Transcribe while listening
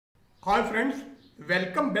Hi friends,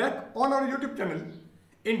 welcome back on our YouTube channel.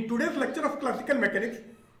 In today's lecture of classical mechanics,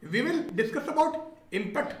 we will discuss about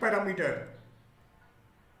impact parameter.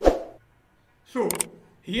 So,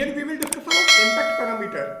 here we will discuss about impact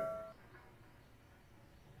parameter.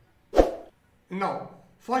 Now,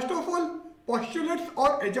 first of all, postulates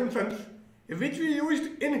or assumptions which we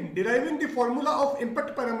used in deriving the formula of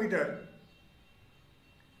impact parameter.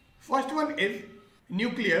 First one is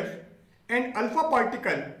nucleus and alpha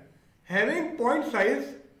particle having point size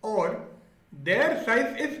or their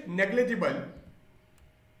size is negligible.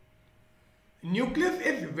 Nucleus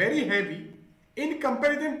is very heavy in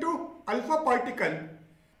comparison to alpha particle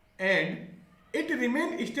and it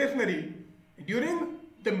remains stationary during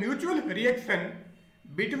the mutual reaction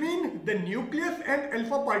between the nucleus and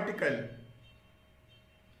alpha particle.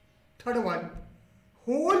 Third one,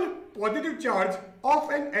 whole positive charge of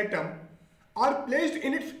an atom are placed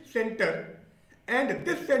in its center and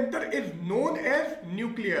this center is known as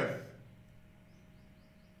nucleus.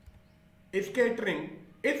 Scattering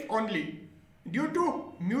is only due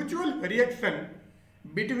to mutual reaction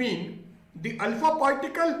between the alpha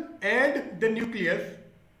particle and the nucleus.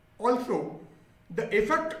 Also, the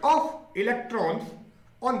effect of electrons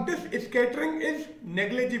on this scattering is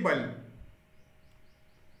negligible.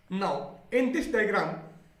 Now, in this diagram,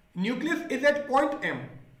 nucleus is at point M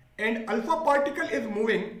and alpha particle is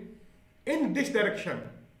moving in this direction.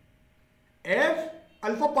 As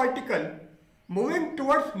alpha particle moving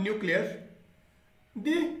towards nucleus,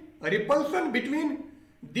 the repulsion between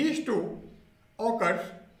these two occurs.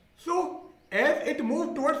 So, as it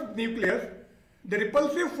moves towards nucleus, the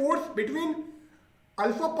repulsive force between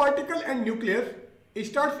alpha particle and nucleus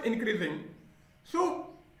starts increasing. So,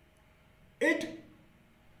 it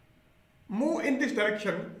moves in this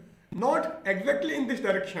direction, not exactly in this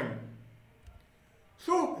direction.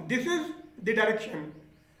 So, this is the direction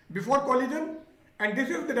before collision and this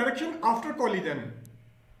is the direction after collision.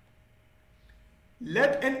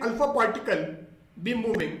 Let an alpha particle be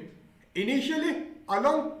moving initially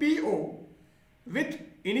along PO with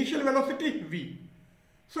initial velocity v.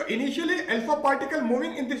 So, initially alpha particle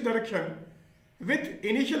moving in this direction with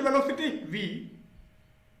initial velocity v.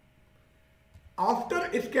 After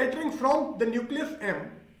scattering from the nucleus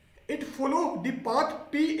M, it follows the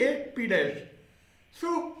path PA'.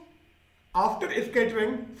 So, after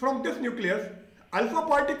scattering from this nucleus, alpha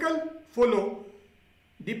particle follow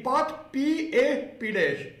the path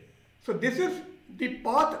PA'. So, this is the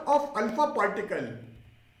path of alpha particle.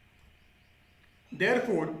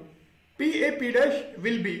 Therefore, PA'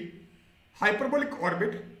 will be hyperbolic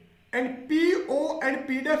orbit and PO and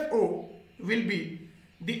P'(O) will be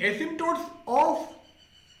the asymptotes of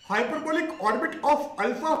hyperbolic orbit of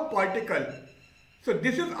alpha particle. So,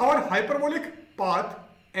 this is our hyperbolic path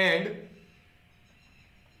and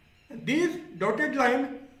these dotted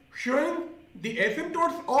line showing the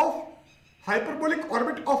asymptotes of hyperbolic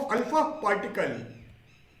orbit of alpha particle.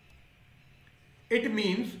 It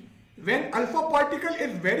means when alpha particle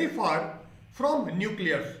is very far from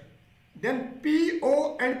nucleus, then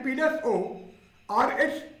PO and P'(O) are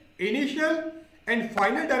its initial and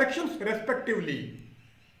final directions respectively.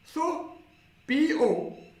 So,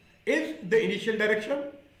 PO is the initial direction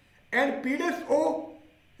and P'(O)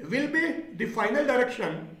 will be the final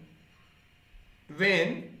direction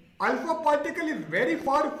when alpha particle is very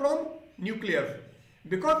far from nucleus,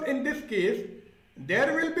 because in this case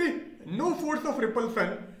there will be no force of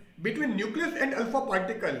repulsion between nucleus and alpha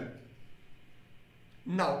particle.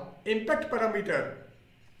 Now, impact parameter.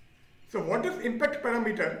 So, what is impact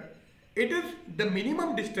parameter? It is the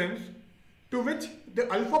minimum distance to which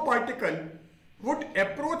the alpha particle would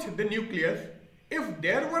approach the nucleus if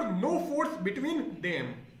there were no force between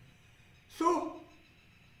them. So,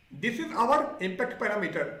 this is our impact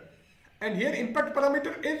parameter and here impact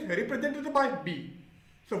parameter is represented by B.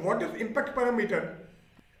 So, what is impact parameter?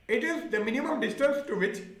 It is the minimum distance to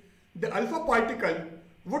which the alpha particle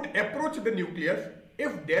would approach the nucleus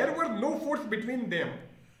if there were no force between them.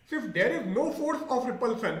 So, if there is no force of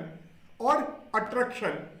repulsion or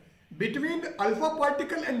attraction between the alpha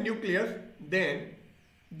particle and nucleus, then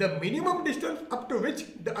the minimum distance up to which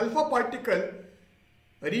the alpha particle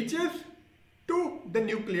reaches to the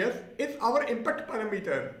nucleus is our impact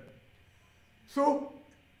parameter. So,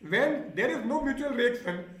 when there is no mutual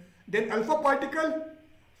reaction, then alpha particle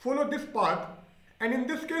follow this path and in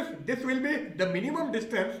this case this will be the minimum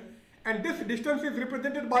distance and this distance is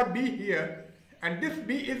represented by B here and this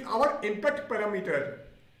B is our impact parameter.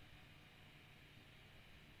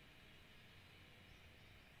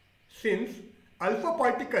 Since alpha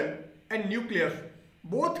particle and nucleus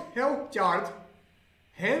both have charge,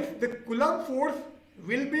 hence the Coulomb force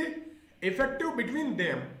will be effective between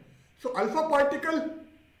them. So alpha particle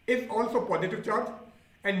is also positive charge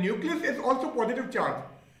and nucleus is also positive charge.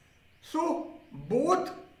 So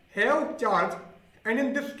both have charge, and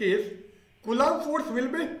in this case Coulomb force will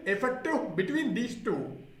be effective between these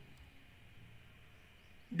two.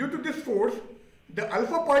 Due to this force, the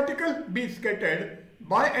alpha particle be scattered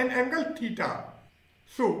by an angle theta.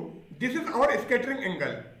 So this is our scattering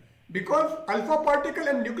angle. Because alpha particle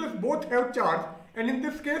and nucleus both have charge, and in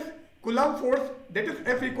this case Coulomb force, that is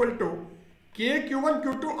F equal to K Q1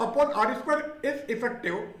 Q2 upon R square, is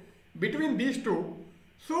effective between these two.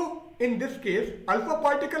 So in this case alpha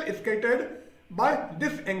particle is scattered by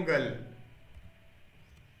this angle.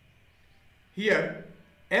 Here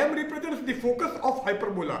M represents the focus of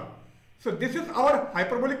hyperbola. So this is our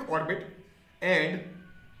hyperbolic orbit and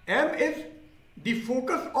M is the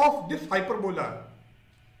focus of this hyperbola.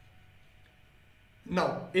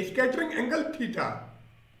 Now scattering angle theta,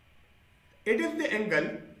 it is the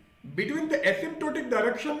angle between the asymptotic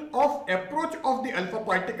direction of approach of the alpha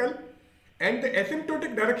particle and the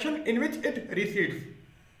asymptotic direction in which it recedes.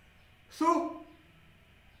 So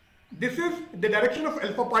this is the direction of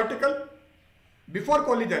alpha particle before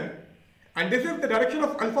collision and this is the direction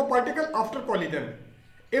of alpha particle after collision.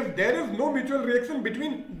 If there is no mutual reaction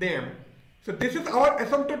between them, so this is our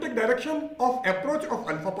asymptotic direction of approach of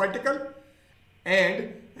alpha particle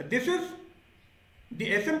and this is the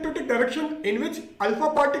asymptotic direction in which alpha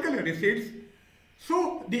particle recedes.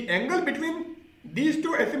 So the angle between these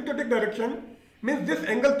two asymptotic direction means this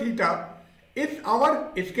angle theta is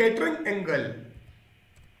our scattering angle.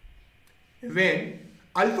 When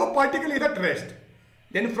alpha particle is at rest,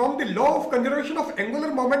 then from the law of conservation of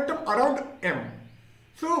angular momentum around M.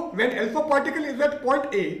 So when alpha particle is at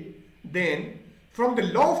point A, then from the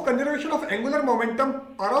law of conservation of angular momentum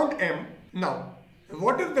around M. Now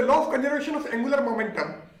what is the law of conservation of angular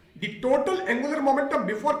momentum? The total angular momentum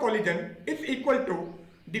before collision is equal to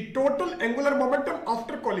the total angular momentum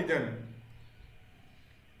after collision.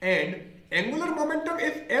 And angular momentum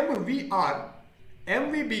is mvr.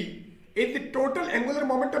 mvb is the total angular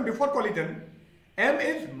momentum before collision. M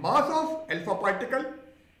is mass of alpha particle,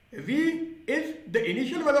 v is the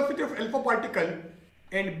initial velocity of alpha particle,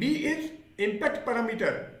 and b is impact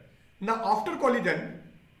parameter. Now after collision,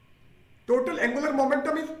 total angular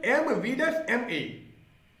momentum is mv dash ma.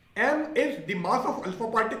 M is the mass of alpha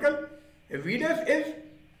particle, v dash is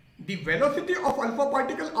the velocity of alpha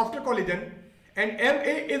particle after collision, and ma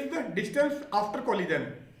is the distance after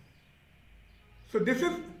collision. So this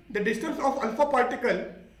is the distance of alpha particle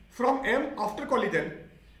from M after collision,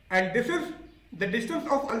 and this is the distance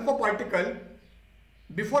of alpha particle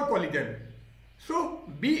before collision. So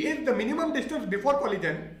b is the minimum distance before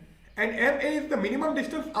collision and ma is the minimum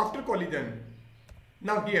distance after collision.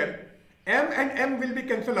 Now here m and m will be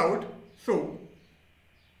cancelled out. So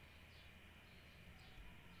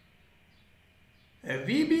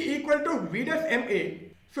vb equal to v dash ma.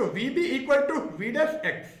 So vb equal to v dash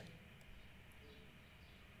x.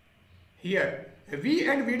 Here v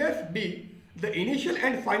and v dash b, the initial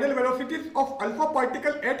and final velocities of alpha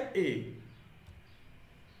particle at A.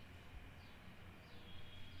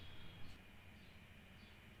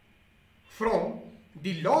 From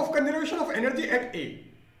the law of conservation of energy at A.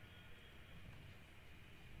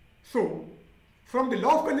 So from the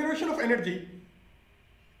law of conservation of energy,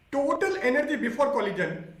 total energy before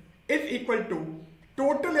collision is equal to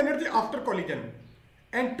total energy after collision,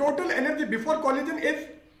 and total energy before collision is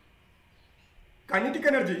kinetic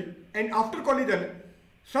energy, and after collision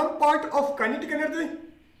some part of kinetic energy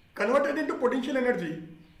converted into potential energy.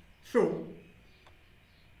 So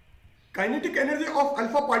kinetic energy of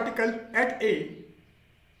alpha particle at A,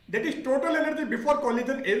 that is total energy before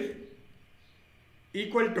collision, is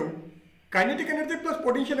equal to kinetic energy plus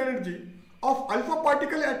potential energy of alpha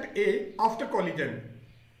particle at A after collision.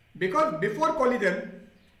 Because before collision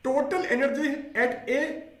total energy at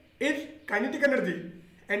A is kinetic energy,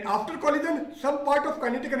 and after collision some part of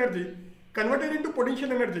kinetic energy converted into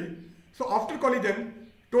potential energy. So after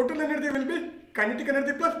collision total energy will be kinetic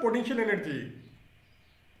energy plus potential energy.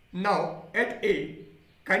 Now at A,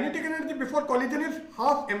 kinetic energy before collision is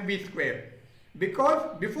half mv square,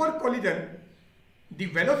 because before collision the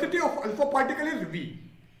velocity of alpha particle is v,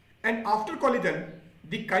 and after collision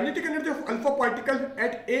the kinetic energy of alpha particle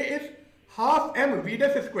at A is half mv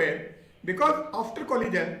dash square, because after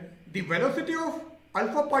collision the velocity of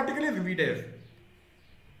alpha particle is v dash.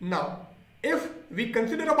 Now if we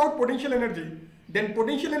consider about potential energy, then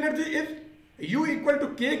potential energy is U equal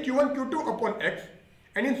to K Q1 Q2 upon X,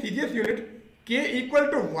 and in CGS unit K equal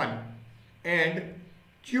to 1, and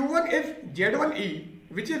Q1 is Z1e,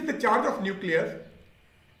 which is the charge of nucleus,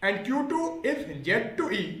 and Q2 is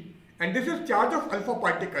Z2E, and this is charge of alpha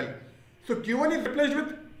particle. So Q1 is replaced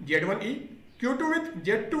with Z1E, Q2 with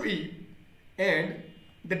Z2E, and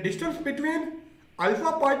the distance between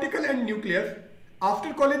alpha particle and nucleus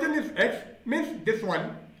after collision is x, means this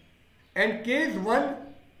one, and k is 1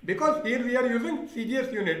 because here we are using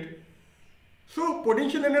CGS unit. So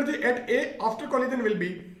potential energy at A after collision will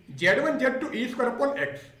be Z1 Z2 E square upon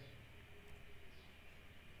x,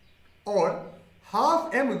 or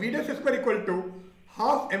half mv dash square equal to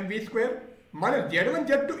half mv square minus Z1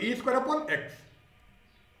 Z2 E square upon x.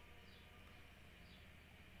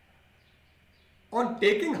 On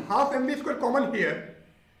taking half mv square common here,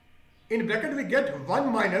 in bracket we get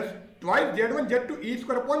 1 minus twice Z1 Z2 E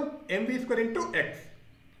square upon mv square into x.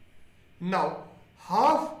 Now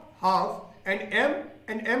half and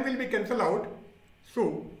m will be cancelled out.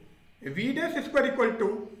 So v dash square equal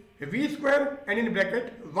to v square and in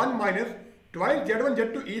bracket 1 minus twice Z1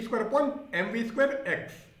 Z2 E square upon mv square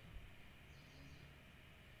x.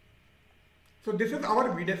 So this is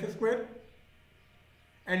our v dash square,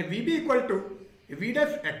 and vb equal to v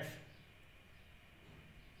dash x.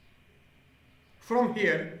 From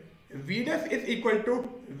here v dash is equal to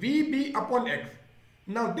vb upon x.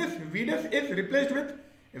 Now this v dash is replaced with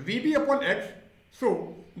vb upon x.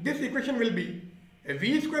 So this equation will be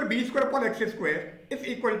v square b square upon x square is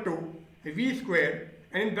equal to v square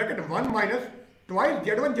and in bracket 1 minus twice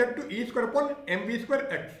Z1 Z2 E square upon mv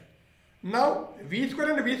square x. Now v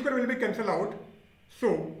square and v square will be cancelled out.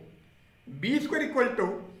 So b square equal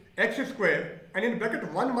to x square and in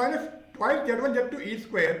bracket 1 minus twice Z1 Z2 E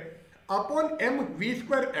square upon mv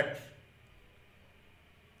square x.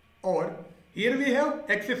 Or here we have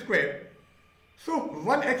x square. So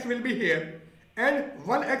 1x will be here and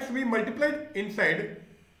 1x we multiplied inside.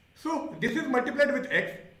 So this is multiplied with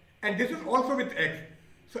x and this is also with x.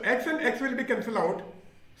 So x and x will be cancelled out.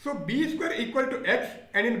 So b square equal to x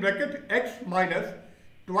and in bracket x minus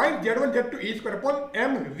twice Z1 Z2 E square upon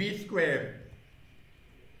mv square.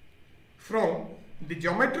 From the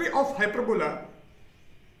geometry of hyperbola,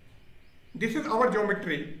 this is our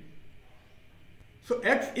geometry. So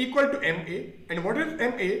x equal to MA, and what is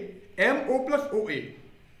MA? MO plus OA.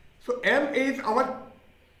 So MA is our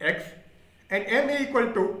x and MA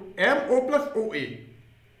equal to MO plus OA,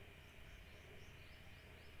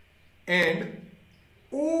 and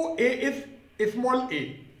OA is small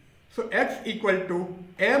a. So x equal to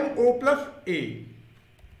MO plus A.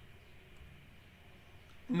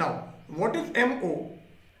 Now what is MO?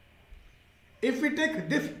 If we take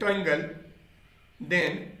this triangle,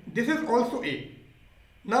 then this is also A.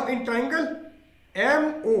 Now in triangle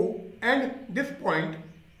MO and this point,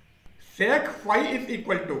 sec phi is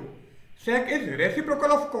equal to, sec is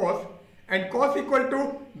reciprocal of cos and cos equal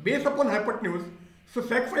to base upon hypotenuse. So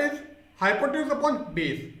sec phi is hypotenuse upon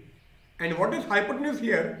base. And what is hypotenuse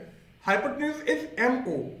here? Hypotenuse is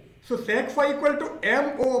MO. So sec phi equal to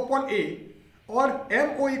MO upon A, or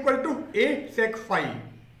MO equal to A sec phi.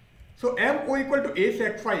 So MO equal to A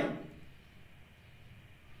sec phi.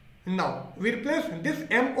 Now we replace this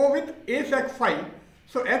MO with A sec phi.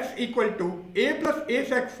 So x equal to A plus A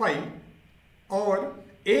sec phi, or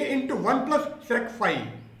A into 1 plus sec phi.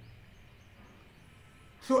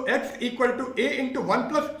 So x equal to A into 1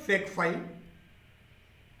 plus sec phi.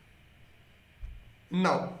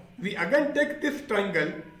 Now we again take this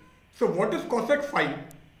triangle. So what is cosec phi?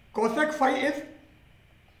 Cosec phi is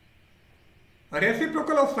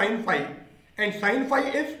reciprocal of sin phi, and sin phi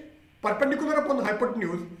is perpendicular upon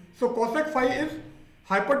hypotenuse. So cosec phi is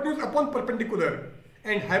hypotenuse upon perpendicular,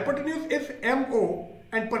 and hypotenuse is MO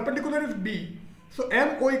and perpendicular is B. So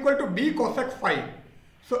MO equal to B cosec phi.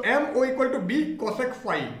 So MO equal to B cosec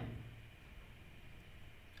phi.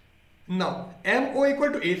 Now MO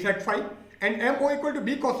equal to A sec phi and MO equal to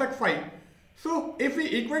B cosec phi. So if we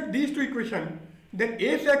equate these two equations, then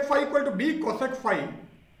A sec phi equal to B cosec phi,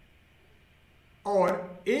 or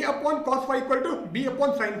A upon cos phi equal to B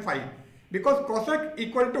upon sin phi, because cosec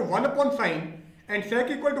equal to 1 upon sin and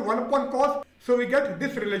sec equal to 1 upon cos. So we get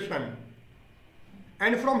this relation,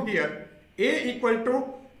 and from here A equal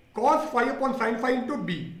to cos phi upon sin phi into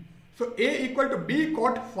B. So A equal to B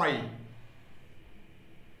cot phi.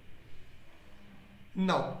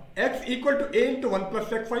 Now x equal to A into 1 plus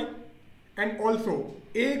sec phi, and also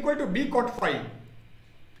A equal to B cot phi.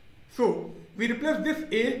 So we replace this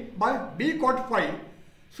A by B cot phi.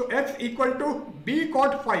 So x equal to B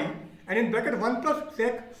cot phi and in bracket 1 plus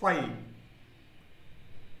sec phi.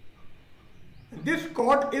 This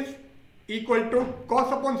cot is equal to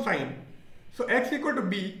cos upon sin. So x equal to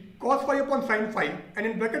B cos phi upon sin phi and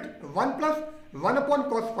in bracket 1 plus 1 upon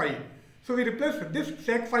cos phi. So we replace this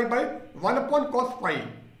sec phi by 1 upon cos phi.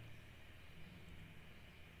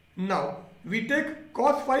 Now we take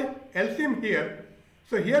cos phi LCM here.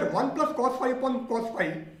 So here 1 plus cos phi upon cos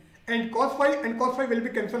phi, and cos phi will be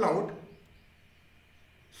cancelled out.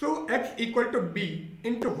 So x equal to b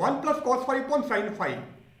into 1 plus cos phi upon sin phi.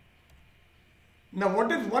 Now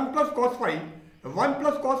what is 1 plus cos phi? 1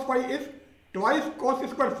 plus cos phi is twice cos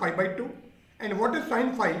square phi by 2. And what is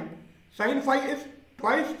sin phi? Sin phi is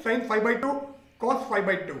twice sin phi by 2 cos phi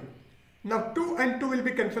by 2. Now 2 and 2 will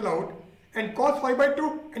be cancelled out, and cos phi by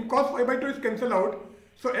 2 and cos phi by 2 is cancelled out.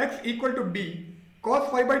 So x equal to b cos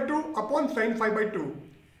phi by 2 upon sin phi by 2.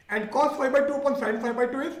 And cos phi by 2 upon sin phi by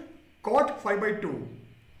 2 is cot phi by 2.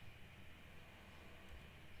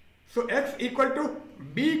 So x equal to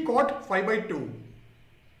b cot phi by 2.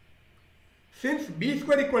 Since b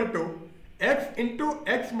square equal to x into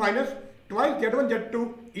x minus twice z1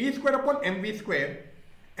 z2 e square upon mv square,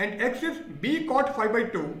 and x is b cot phi by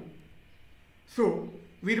 2. So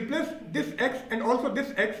we replace this x and also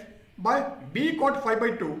this x by b cot phi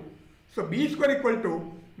by 2. So b square equal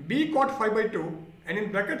to b cot phi by 2, and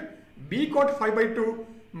in bracket b cot phi by 2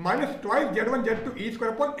 minus twice z1 z2 e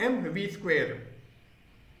square upon mv square.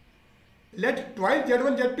 Let twice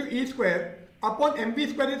z1 z2 e square upon mv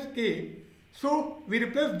square is k. So we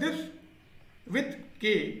replace this with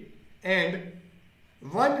k, and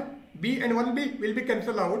 1b and 1b will be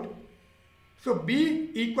cancelled out. So b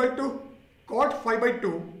equal to cot phi by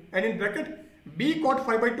 2, and in bracket b cot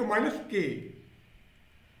phi by 2 minus k,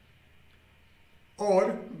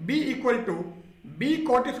 or b equal to b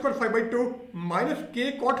cot square phi by 2 minus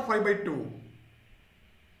k cot phi by 2.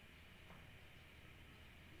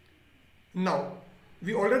 Now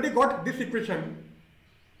we already got this equation,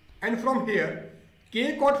 and from here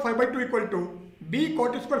k cot phi by 2 equal to b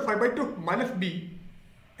cot square phi by 2 minus b,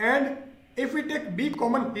 and if we take b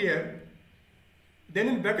common here, then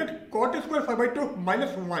in bracket cot square phi by 2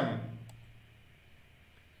 minus 1.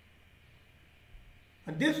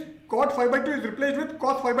 And this cot phi by 2 is replaced with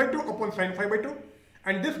cos phi by 2 upon sin phi by 2,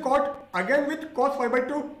 and this cot again with cos phi by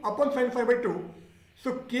 2 upon sin phi by 2.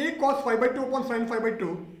 So k cos phi by 2 upon sin phi by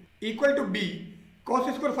 2 equal to b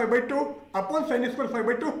cos square phi by 2 upon sin square phi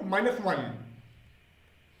by 2 minus 1.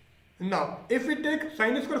 Now if we take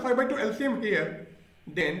sin square phi by 2 LCM here,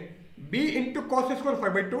 then b into cos square phi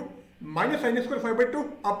by 2 minus sin square phi by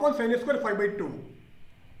 2 upon sin square phi by 2.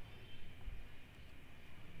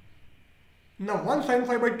 Now 1 sin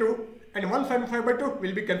phi by 2 and 1 sin phi by 2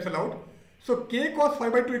 will be cancelled out. So k cos phi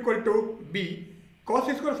by 2 equal to b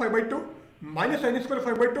cos square phi by 2 minus sin square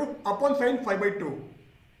phi by 2 upon sin phi by 2.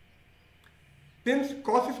 Since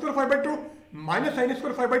cos square phi by 2 minus sin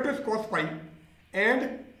square phi by 2 is cos phi,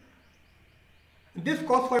 and this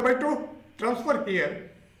cos phi by 2 transfer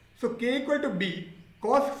here. So k equal to b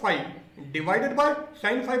cos phi divided by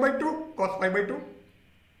sin phi by 2 cos phi by 2.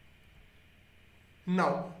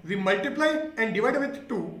 Now we multiply and divide with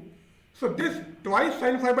 2. So this twice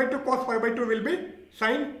sin phi by 2 cos phi by 2 will be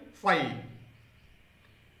sin phi.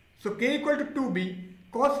 So k equal to 2b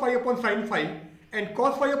cos phi upon sin phi, and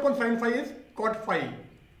cos phi upon sin phi is cot phi.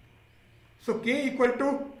 So k equal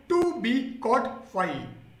to 2b cot phi.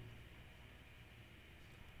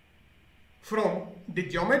 From the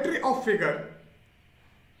geometry of figure,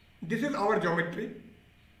 this is our geometry.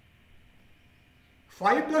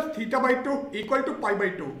 Phi plus theta by 2 equal to pi by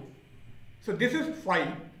 2. So this is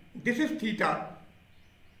phi, this is theta.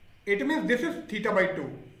 It means this is theta by 2.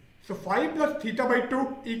 So phi plus theta by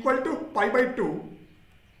 2 equal to pi by 2.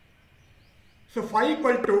 So phi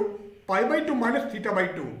equal to pi by 2 minus theta by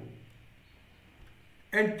 2.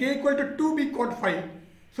 And k equal to 2b cot phi.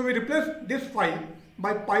 So we replace this phi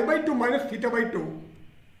by pi by 2 minus theta by 2.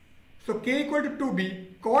 So k equal to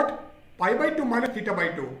 2b cot pi by 2 minus theta by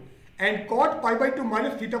 2. And cot pi by 2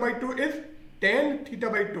 minus theta by 2 is tan theta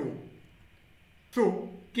by 2. So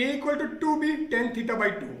k equal to 2b tan theta by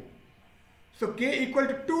 2. So k equal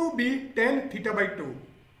to 2b tan theta by 2.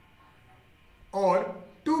 Or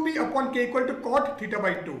 2b upon k equal to cot theta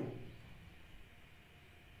by 2.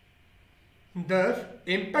 Thus,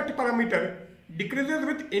 impact parameter decreases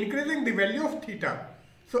with increasing the value of theta.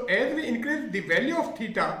 So as we increase the value of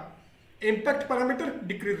theta, impact parameter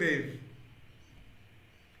decreases.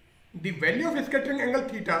 The value of scattering angle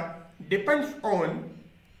theta depends on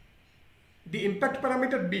the impact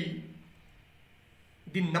parameter b,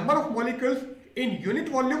 the number of molecules in unit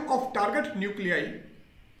volume of target nuclei,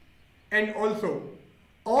 and also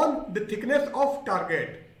on the thickness of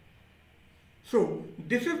target. So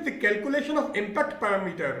this is the calculation of impact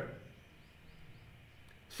parameter.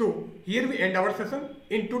 So here we end our session.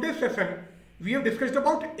 In today's session, we have discussed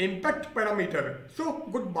about impact parameter. So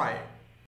goodbye.